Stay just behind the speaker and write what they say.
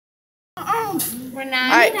We're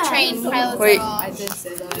not trained pilots Wait. at all. I did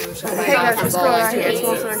say that. Hey guys, what's going on here? It's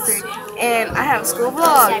Wolf73, and I have a school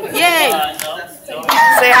vlog. Yay!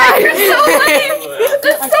 Say hi. You're so lame.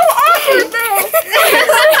 That's so awkward though.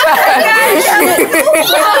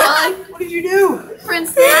 What did you do?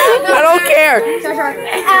 Prince. I don't care.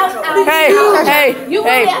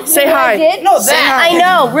 Hey, say hi. No, that. I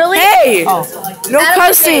know, really? Hey! No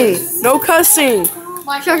cussing. No cussing.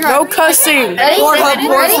 No cussing. Pornhub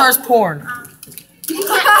porn stars porn. I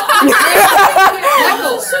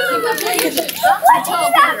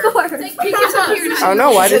don't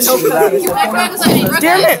know, why did you do that?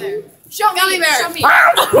 Damn it! Show me, bear. Show me.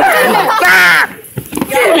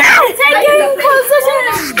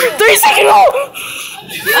 3 seconds old!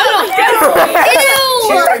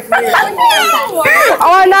 I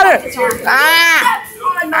want another!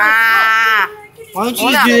 Why don't you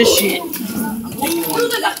just do this shit?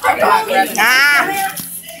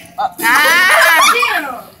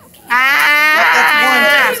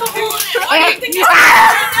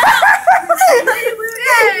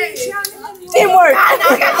 Teamwork!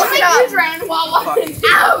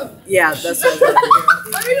 Yeah, that's what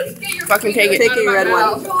Fucking take it. Take a red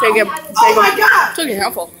one. Take it. Oh my god! Take it,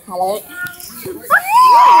 helpful. I won't.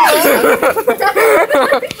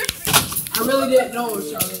 I really didn't know it was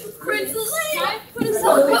Charlotte.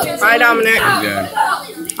 Hi, Dominic.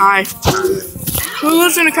 Hi. Who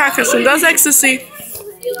lives in a cactus and does ecstasy?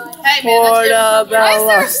 Hey, man, Portobello. why is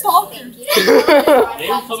there a stalking?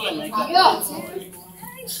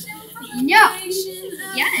 Yeah.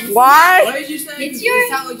 Yes. Why? What did you say? It's your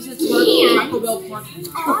sound like you said Taco Bell porn.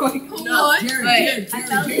 No,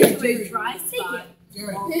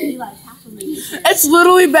 It's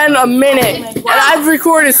literally been a minute, and I've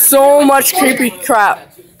recorded so much creepy crap.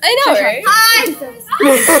 I know, right?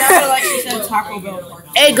 sounded like she said Taco Bell porn.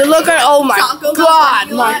 Hey, good look at, oh my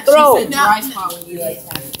god, my throat. She said dry spot when you like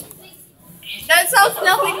that. That sounds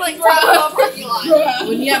nothing like Taco Bell parking lot.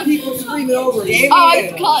 When you have people screaming over you. Oh,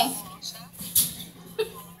 it's cuss.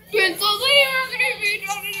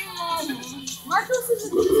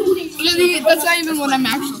 That's not even what I'm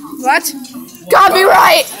actually. What?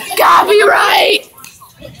 Copyright! Copyright!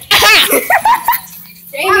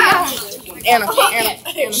 Anna.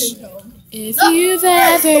 If you've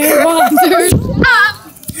ever wondered.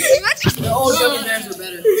 The old gummy bears are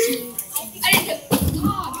better.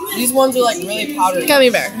 These ones are like really powdered. Gummy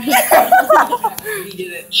bear. He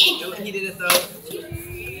did it. He did it though.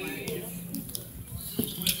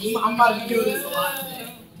 I'm about to do this a lot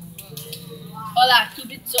today. Hola, keep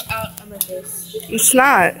it so out of my face. It's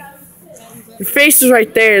not. Your face is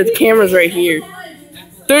right there. The camera's right here.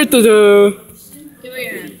 Da-da-da. Give me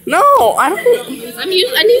your hand. No, I don't. I didn't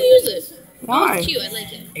use it. Why? It's cute. I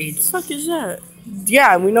like it. What the fuck is that?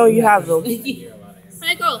 Yeah, we know you have them.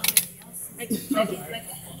 Michael.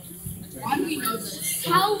 Why do we know this?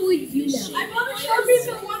 How would you know? I bought a Sharpie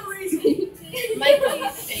for one reason.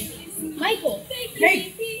 Michael.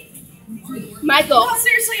 Hey! Michael. No,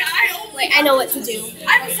 seriously, I know what to do.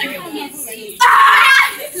 I'm the second one.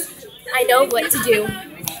 I know what to do.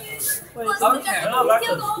 Okay.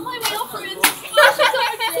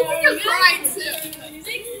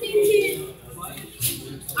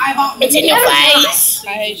 It's in your face. I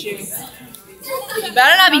hate you. You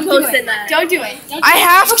better not be posting that. Don't do it. I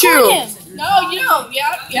have to. No, you don't. You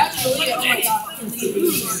have to delete it. Oh my god.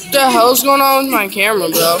 What the hell's going on with my camera,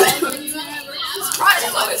 bro?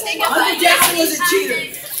 Jackson was a cheater.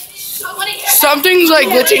 Something's like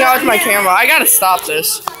glitching out with my camera. I gotta stop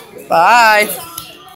this. Bye.